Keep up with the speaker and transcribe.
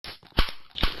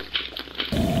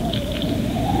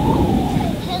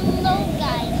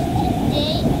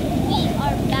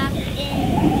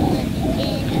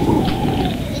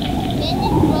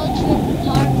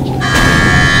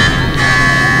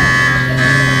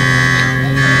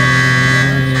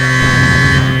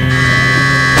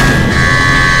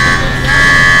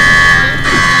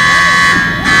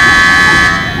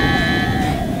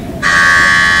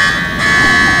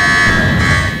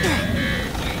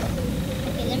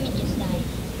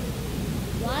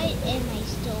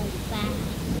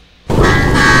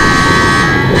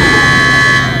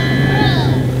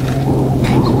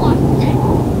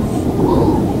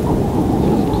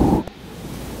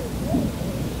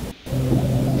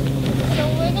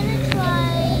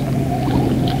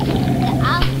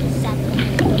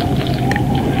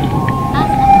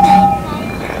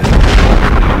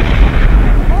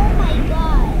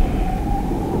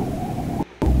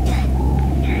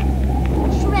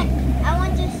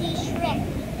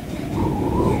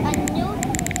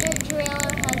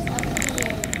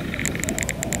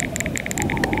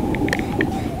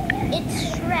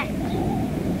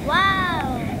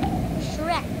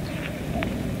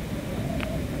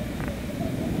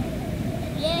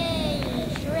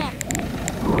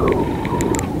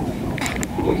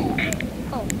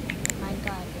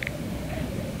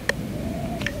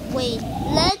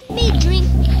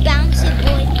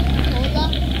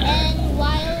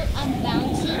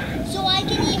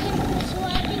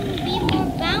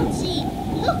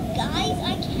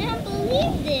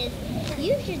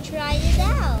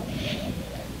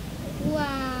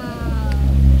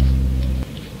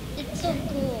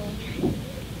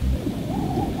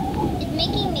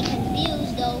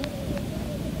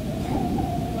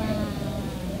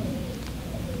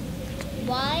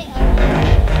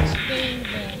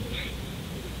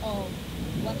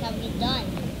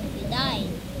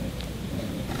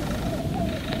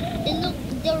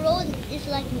sound is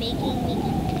like making me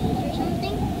confused or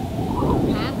something.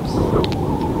 Perhaps.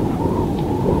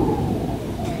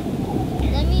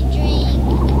 Let me drink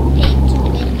pay to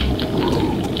win.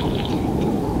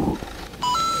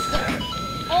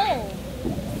 Oh,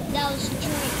 that was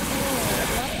true.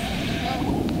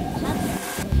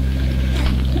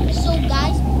 So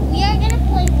guys, we are gonna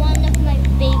play one of my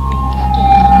favorite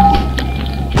games.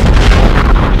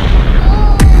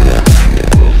 Oh,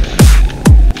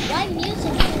 why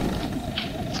music?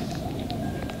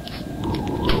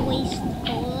 Waste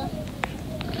cola.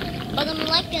 But I'm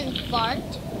like a fart,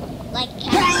 like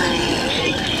cancer.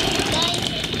 Guys,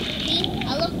 see, I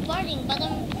love farting, but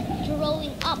I'm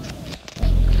throwing up.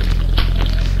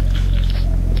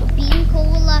 Bean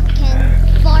cola can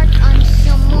fart on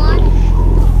someone.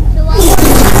 So I'll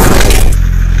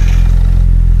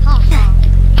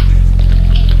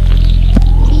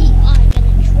we are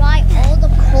gonna try all the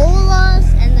colas,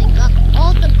 and I got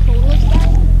all the colas,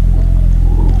 guys.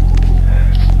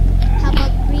 How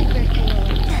about Creeper Cola?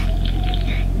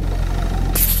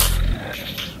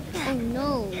 Oh no,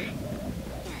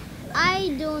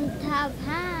 I don't have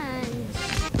hands.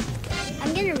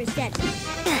 I'm gonna reset.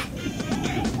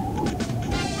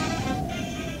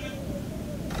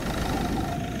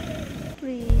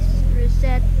 Please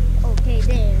reset. Okay,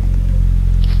 there.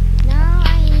 Now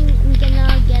I'm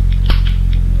gonna get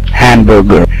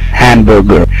hamburger.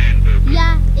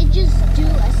 yeah, it just do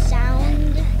a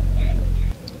sound.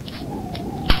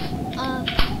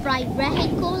 Fried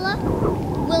rehead cola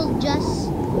will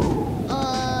just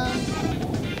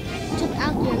took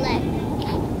out your leg.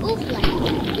 Oof, like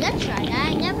let's try that.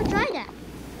 I never tried that.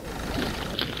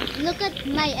 Look at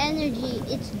my energy.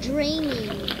 It's draining.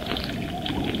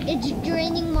 It's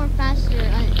draining more faster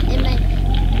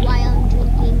while I'm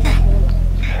drinking the cola.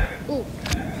 Oof.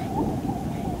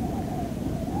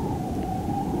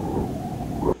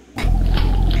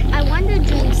 I want to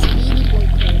drink Speedy Boy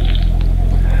Cola.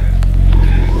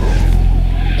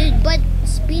 But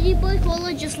Speedy Boy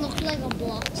Cola just looks like a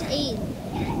Block's Aid.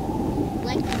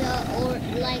 Like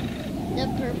the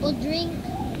purple drink.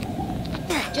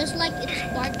 Just like it's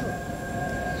sparkle.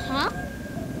 Huh?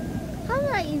 How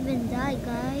did I even die,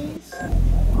 guys?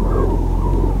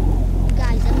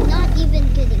 Guys, I'm not even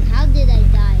kidding. How did I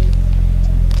die?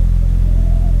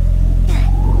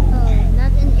 Oh,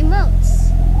 not in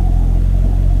emotes.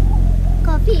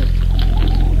 Coffee.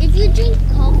 If you drink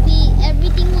coffee,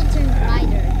 everything will turn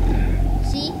brighter.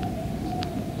 See?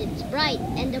 It's bright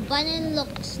and the button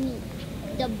looks neat.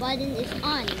 The button is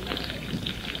on.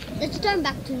 Let's turn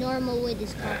back to normal with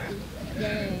this coffee.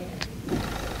 There.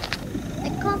 The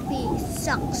coffee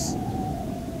sucks.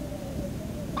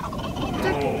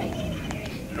 Turkey leg.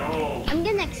 I'm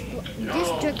gonna explode. This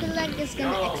turkey leg is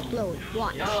gonna explode.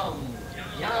 Watch. Yum,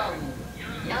 yum,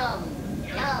 yum,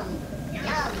 yum,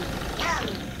 yum, yum,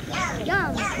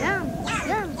 Yum, yum,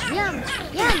 yum, yum,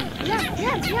 yum, yum,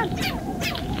 yum, yum.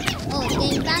 Oh, it's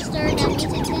getting faster. That means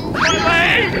it's gonna.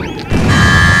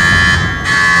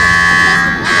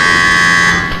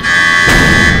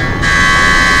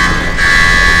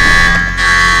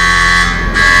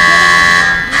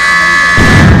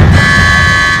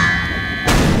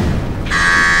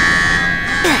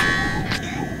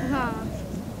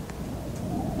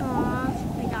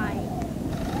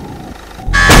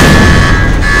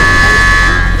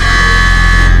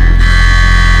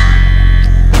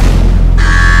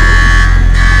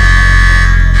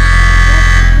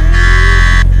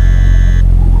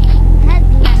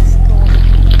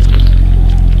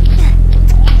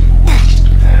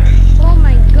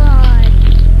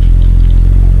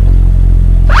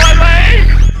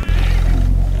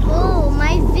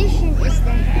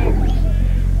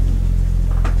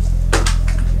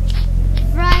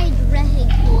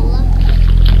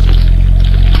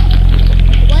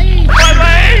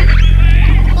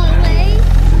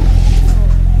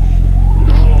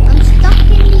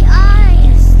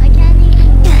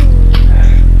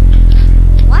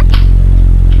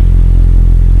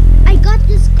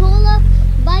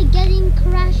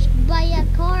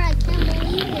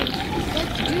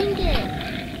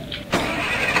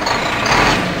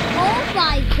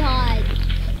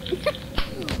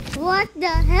 What the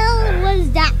hell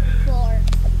was that for?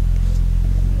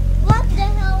 What the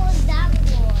hell was that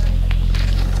for?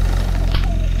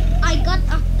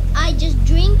 I just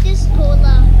drink this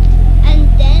cola and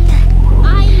then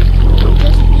I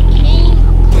just became a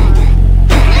car.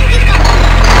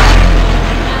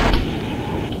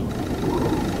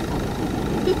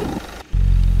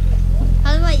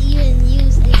 How do I even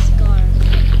use this car?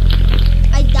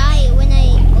 I die when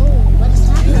what's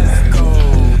happening?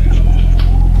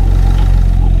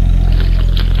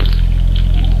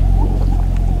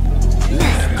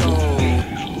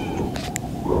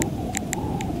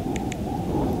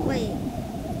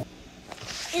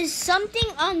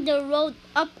 on the road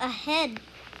up ahead.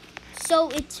 So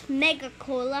it's Mega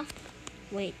Cola.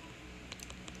 Wait.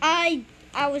 I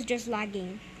was just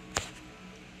lagging.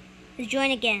 Let's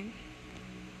join again.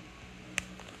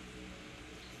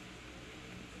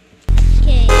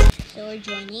 Okay, so we're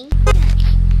joining.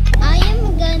 I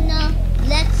am gonna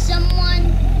let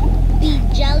someone be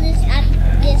jealous at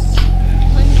this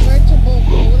convertible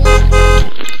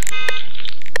cola.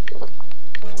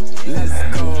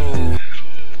 Let's go.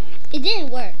 It didn't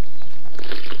work.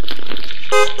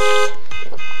 Oh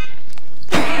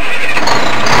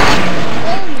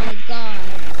my god.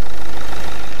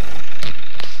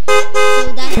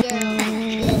 So that girl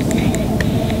is...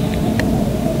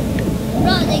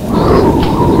 Bro, they call it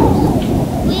killers.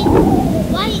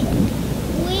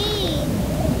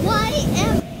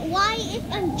 Why if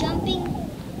I'm jumping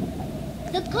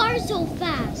the car so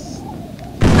fast?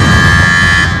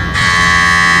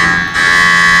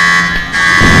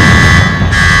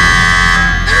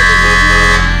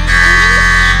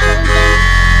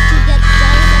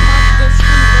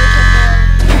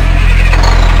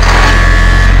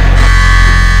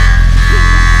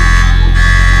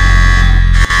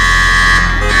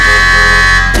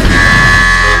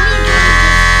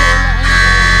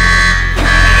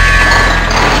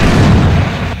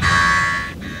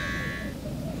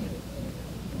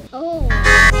 Oh,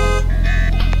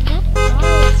 that car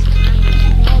is kind of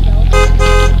small though.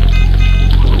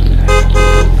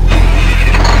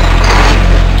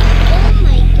 Oh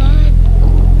my god,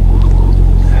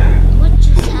 what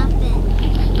just happened?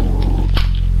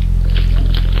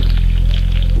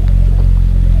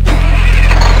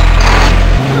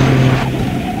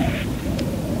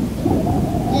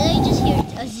 Did I just hear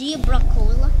a zebra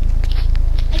cola?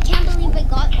 I can't believe I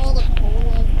got all the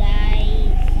colas, guys.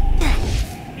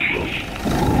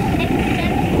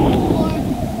 Except for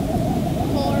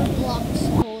 4 blocks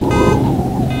cola.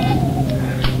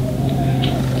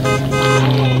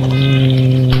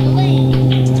 Oh wait.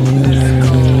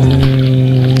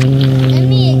 Let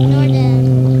me ignore them.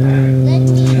 Let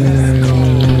me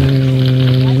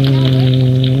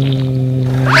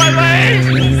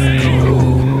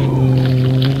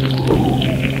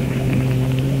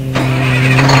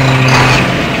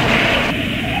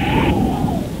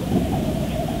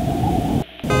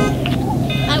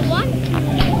what now?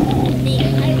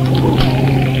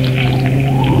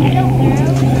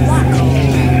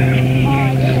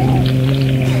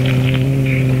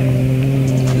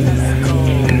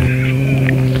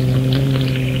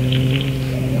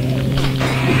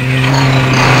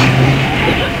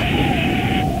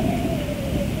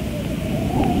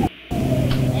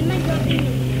 Am I dropping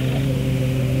the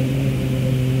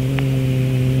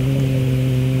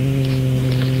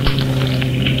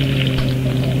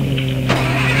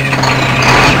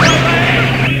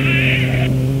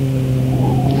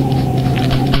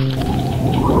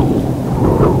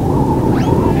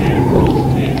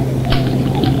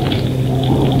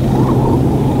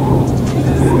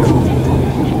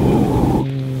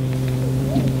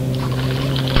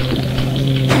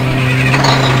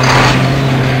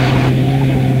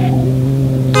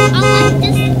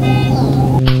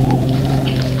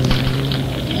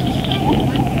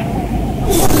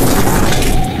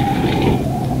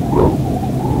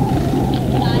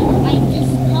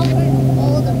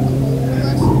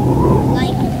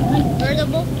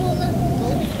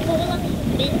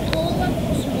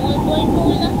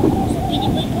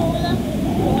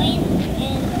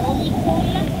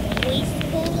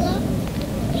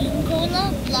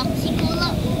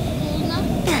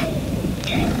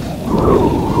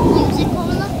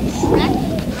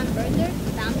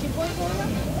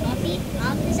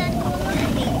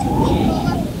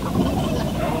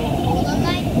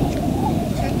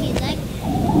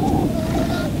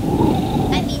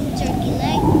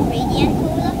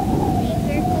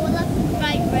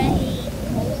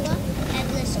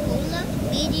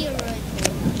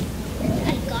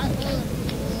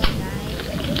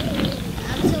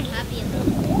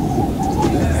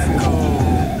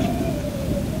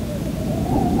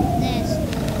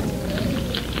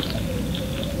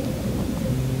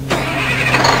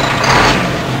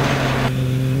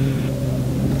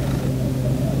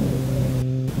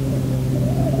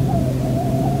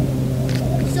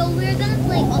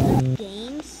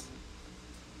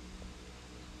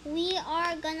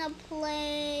gonna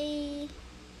play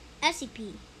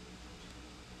SCP.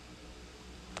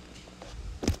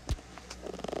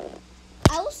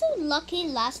 I was so lucky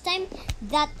last time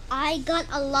that I got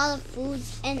a lot of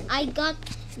foods and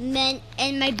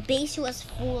and my base was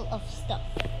full of stuff.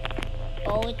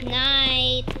 Oh, it's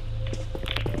night.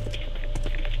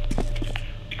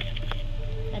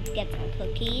 At get some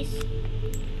cookies.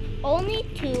 Only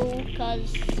 2,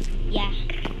 cause yeah.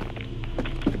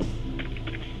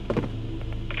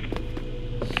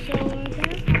 So we're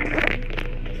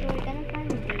gonna find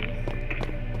the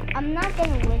base. I'm not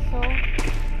gonna whistle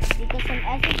because some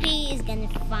SCP is gonna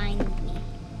find me.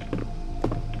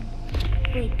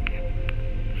 Wait.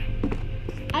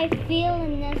 I feel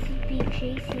an SCP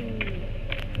chasing me.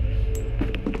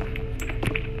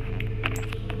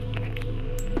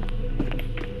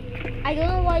 I don't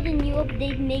know why the new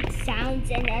update makes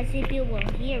sounds and SCP will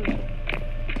hear it.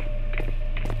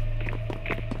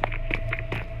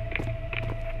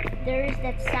 There is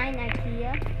that sign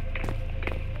IKEA.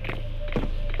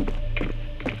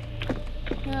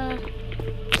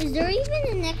 Is there even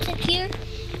an exit here?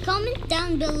 Comment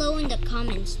down below in the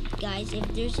comments, guys, if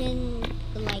there's an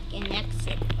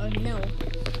exit or no.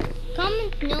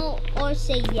 Comment no or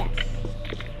say yes.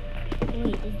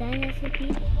 Wait, is that an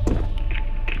SCP?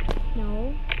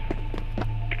 No.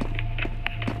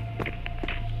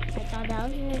 I thought that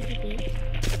was an SCP.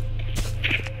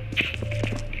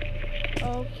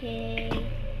 Okay.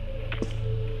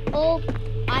 Oh,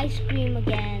 ice cream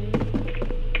again.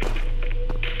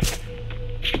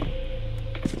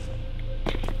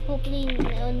 Hopefully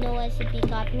no SCP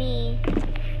caught me.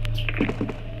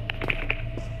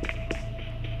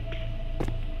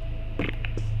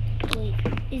 Wait,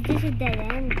 is this a dead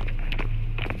end?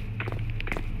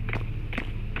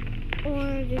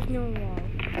 Or there's no wall?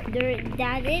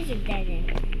 That is a dead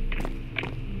end.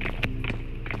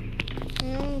 I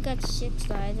only got 6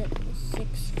 lives,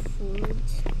 6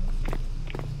 foods.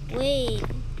 Wait,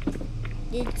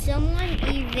 did someone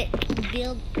even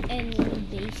build a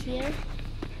base here?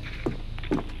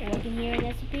 I can hear an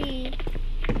SCP.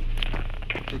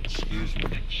 Excuse me.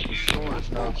 The store is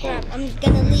now Crap, closed. I'm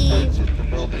gonna leave. Exit the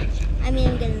building. I'm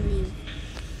gonna leave.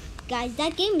 Guys,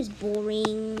 that game is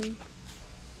boring.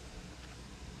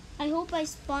 I hope I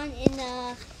spawn in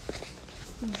a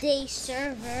day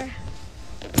server.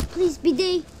 Please be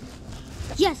day.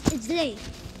 Yes, it's day.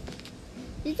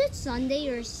 Is it Sunday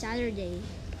or Saturday?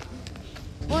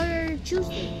 Or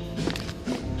Tuesday?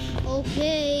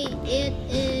 Okay, it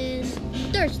is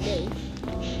Thursday.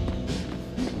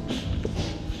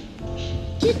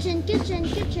 Kitchen, kitchen,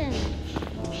 kitchen.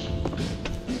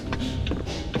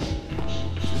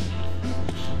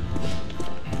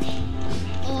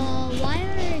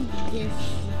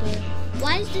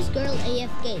 Why is this girl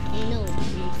AFK? Oh no,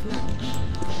 it's not.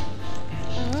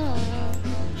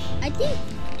 I think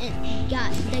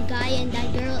the guy and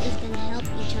that girl is gonna help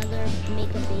each other make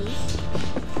a base.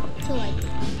 So I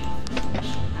think.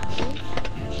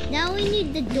 Now we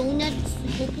need the donuts.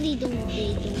 Hopefully they don't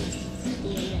steal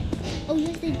it. Oh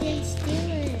yes, they did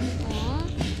steal it. Aw.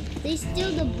 They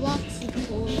steal the blocks of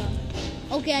cola.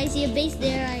 Okay, I see a base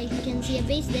there. I can see a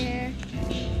base there.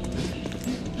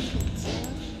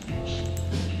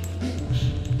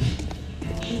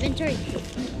 Inventory.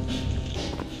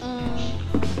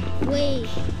 Wait.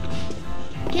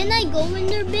 Can I go in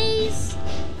their base?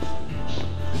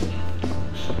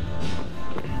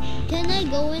 Can I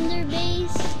go in their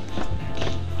base?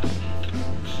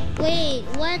 Wait,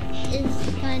 what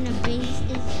kind of base is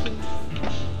this?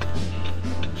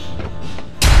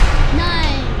 9.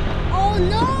 Oh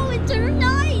no, it turned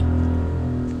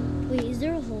 9. Wait, is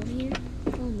there a hole here?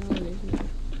 Oh no, there's not.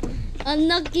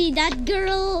 Unlucky, that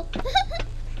girl.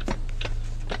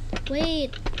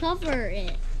 Wait, cover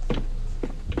it.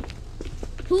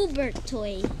 Hubert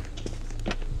toy.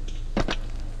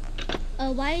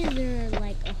 Why is there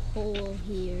like a hole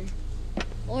here?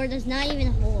 Or there's not even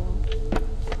a hole.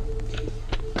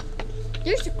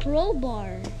 There's a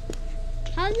crowbar.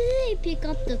 How did they pick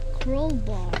up the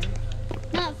crowbar?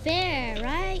 Not fair,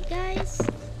 right, guys?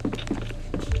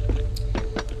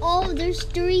 Oh, there's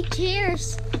 3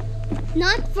 chairs.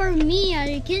 Not for me, are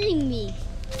you kidding me?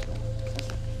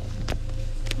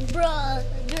 Bruh,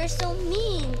 you're so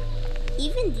mean.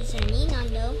 Even these are mean, I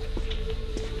know.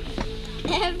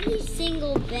 Every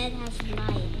single bed has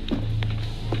light.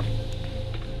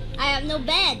 I have no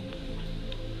bed.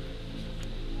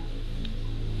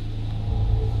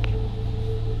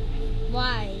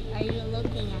 Why are you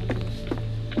looking at me?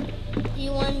 Do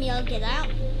you want me to get out?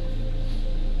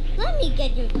 Let me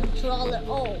get your controller.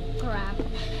 Oh, crap.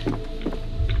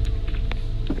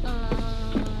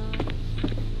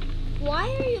 Why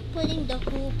are you putting the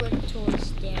Hoover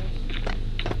toys there?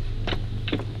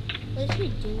 What is she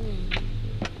doing?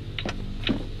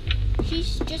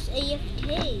 She's just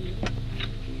AFK.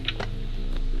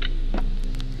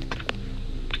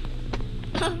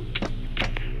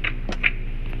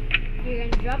 You're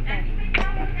gonna drop that.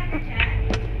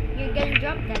 You're gonna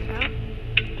drop that, huh?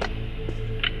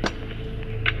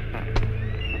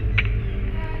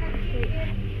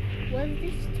 Was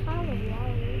this tower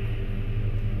wall?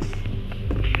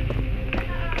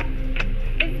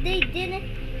 If they didn't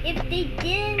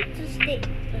to stay.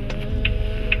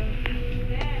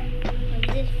 What's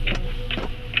this for?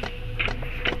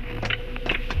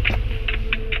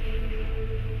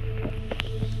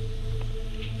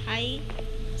 Hi,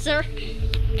 sir.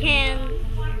 Can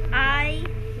I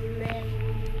live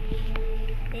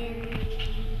in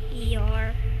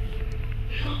your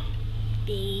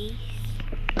base?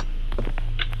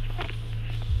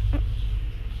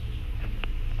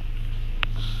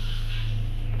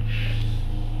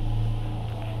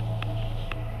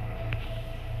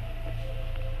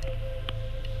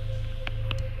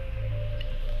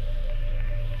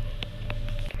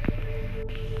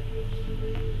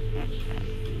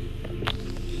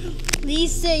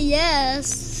 Please say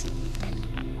yes.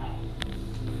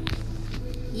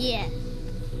 Yeah.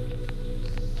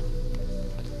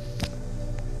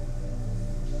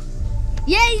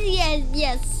 Yes, yes,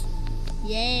 yes.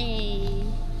 Yay.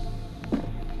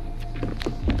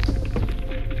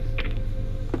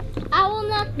 I will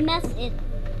not mess it.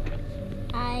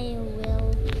 I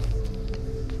will.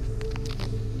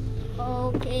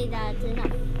 Okay, that's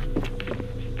enough.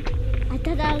 I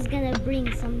thought I was gonna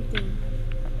bring something.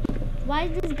 Why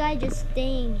is this guy just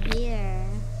staying here?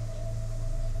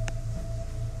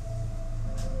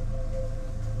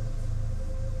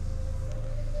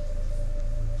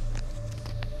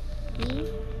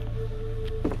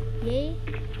 Yay.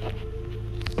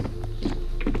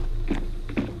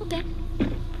 Okay.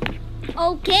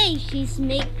 Okay, she's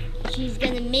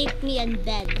gonna make me in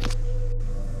bed.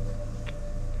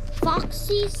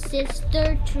 Foxy's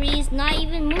sister tree is not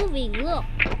even moving. Look,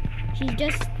 she's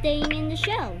just staying in the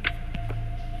shelf.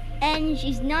 And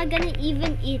she's not gonna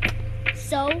even eat,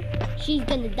 so she's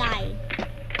gonna die.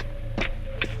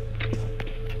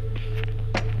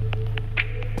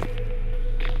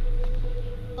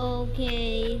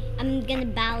 Okay, I'm gonna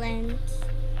balance.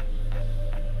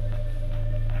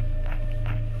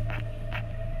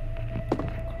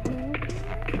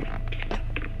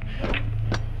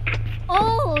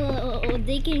 Oh,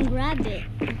 they can grab it.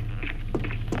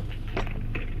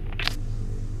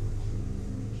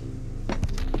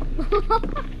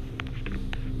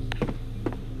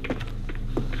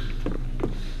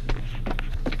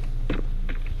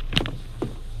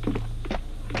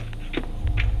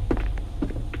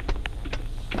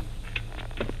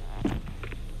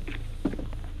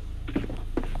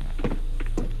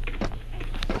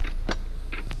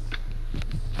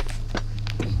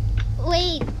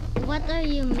 Wait, what are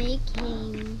you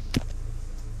making?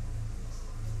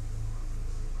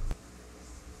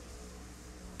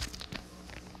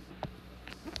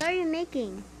 What are you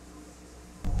making?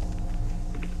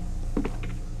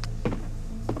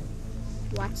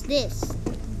 What's this?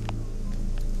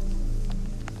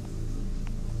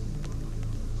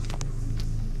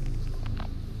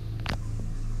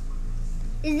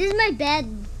 Is this my bed?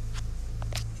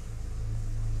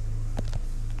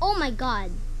 Oh my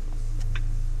god.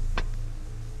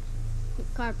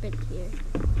 Carpet here.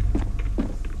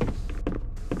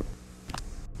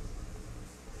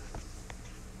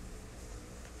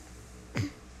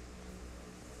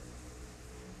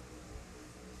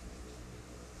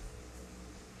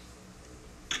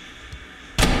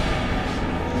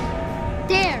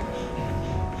 There.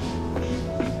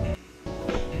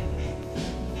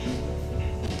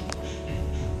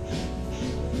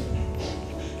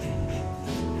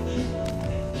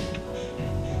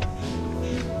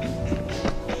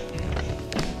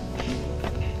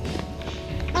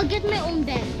 I'll get my own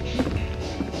bed.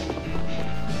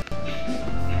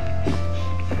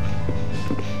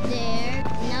 There.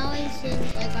 Now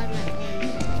since I got my own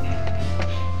bed.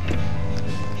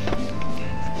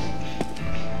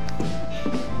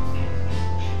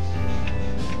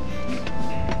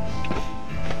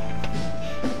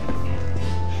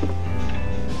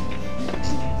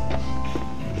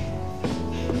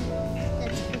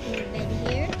 Let's put my bed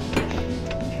here.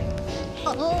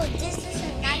 Oh, this is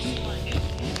a nice one.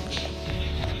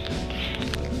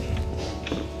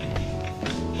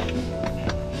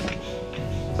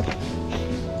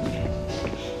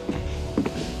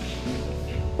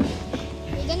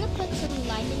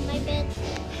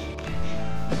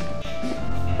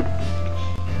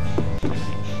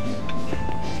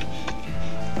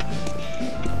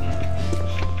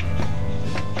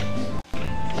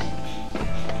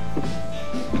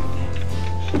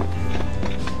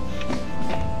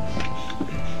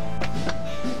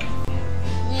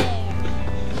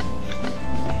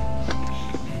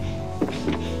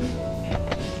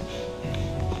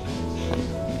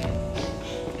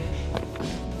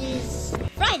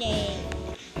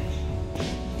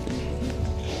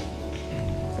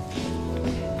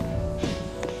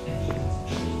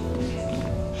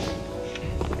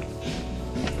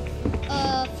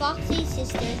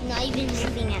 There's not even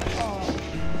moving at all.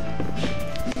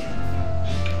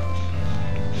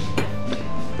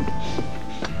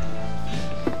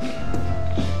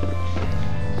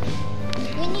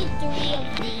 We need 3 of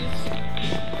these.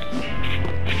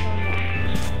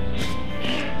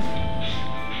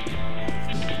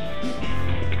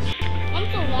 I'm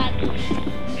so laggy.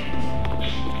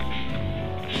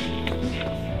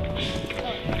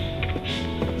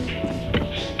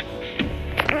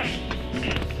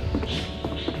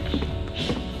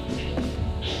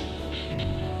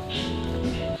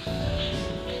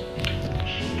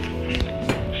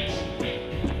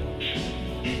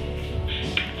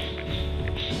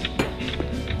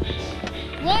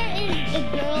 Where is the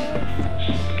girl?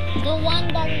 The one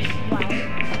that is white?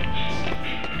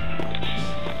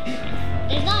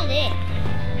 That's not it.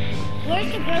 Where's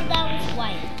the girl that was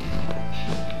white?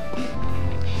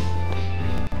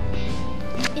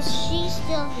 Is she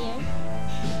still here?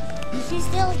 She's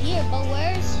still here, but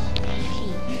where is she?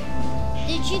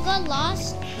 Did she got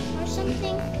lost or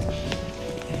something?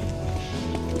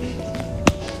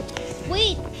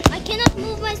 Wait, I cannot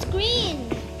move my screen.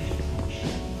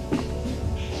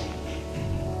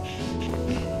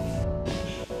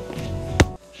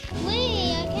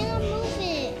 Wait, I cannot move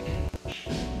it.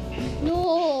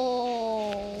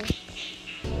 No.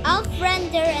 I'll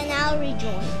friend her and I'll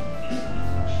rejoin.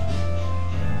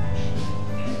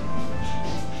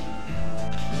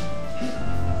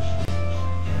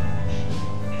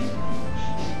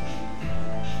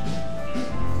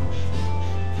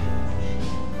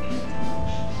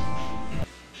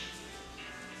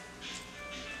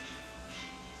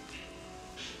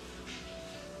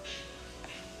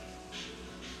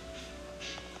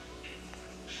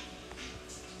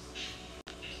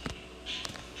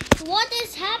 What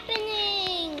is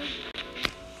happening?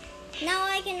 Now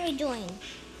I can rejoin.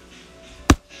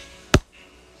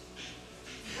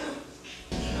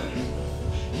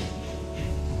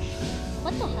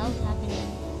 What the hell is happening?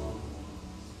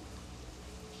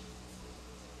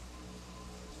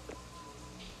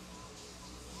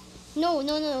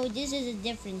 No, this is a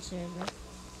different server.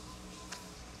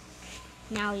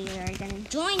 Now you are gonna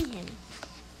join him.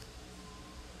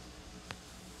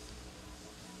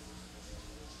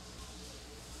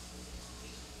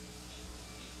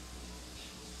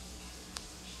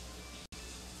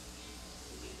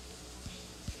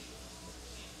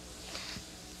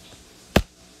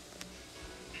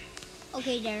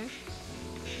 Okay, there.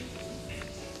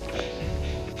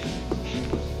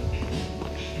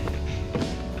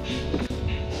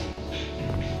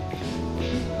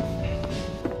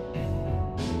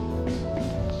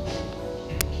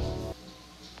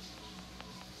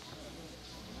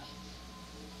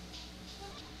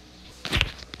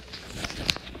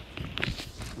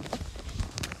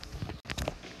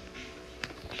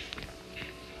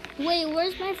 Wait,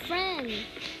 where's my friend?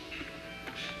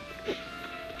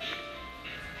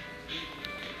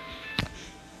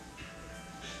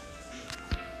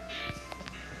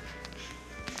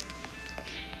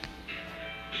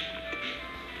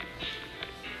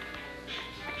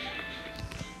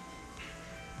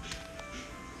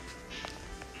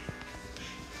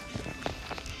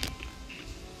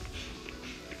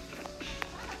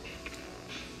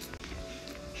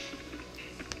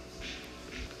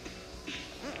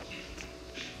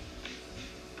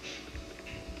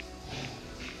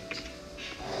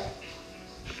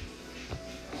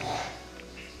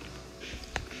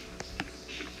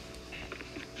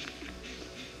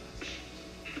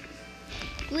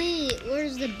 Wait,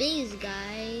 where's the base,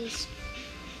 guys?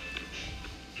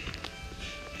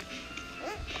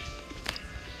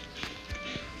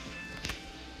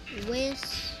 Where's...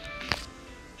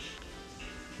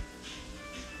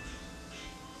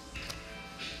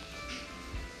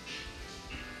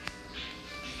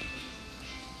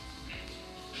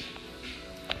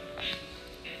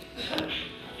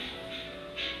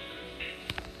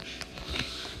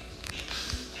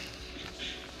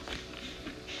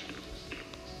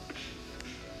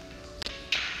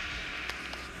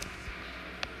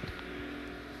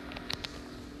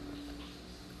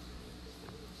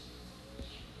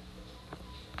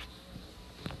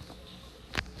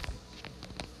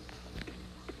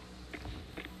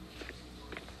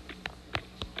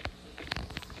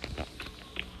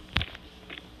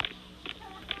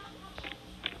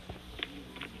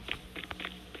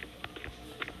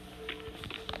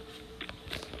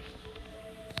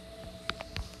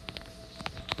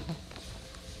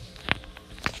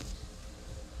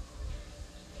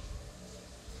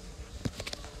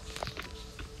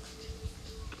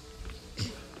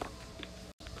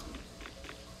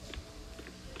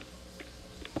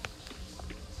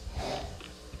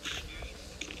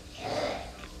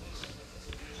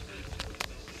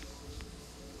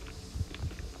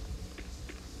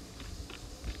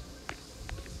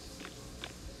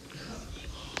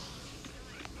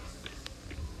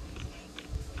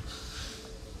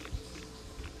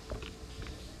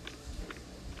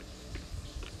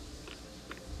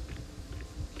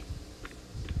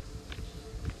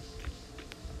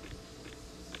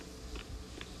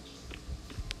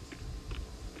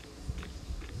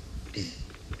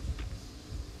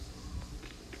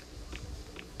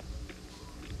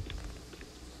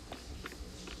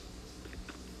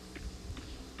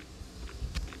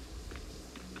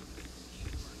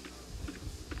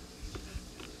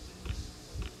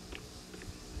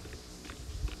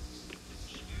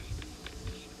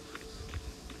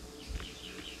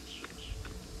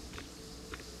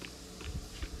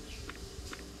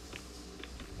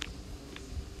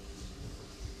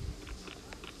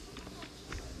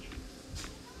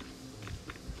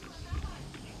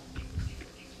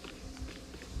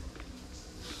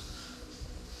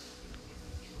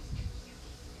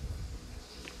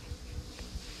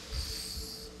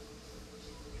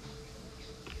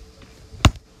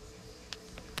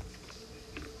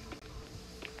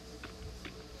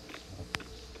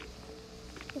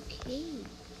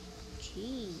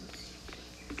 trees.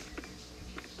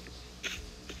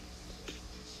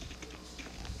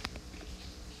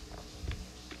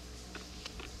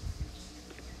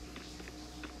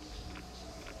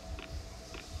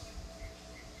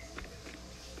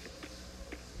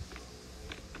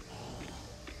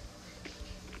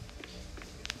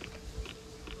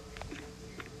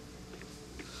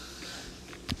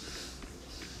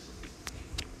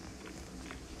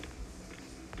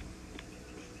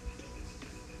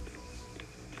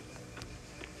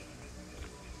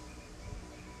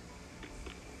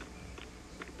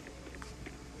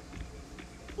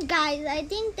 Guys, I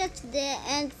think that's the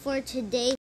end for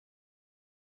today.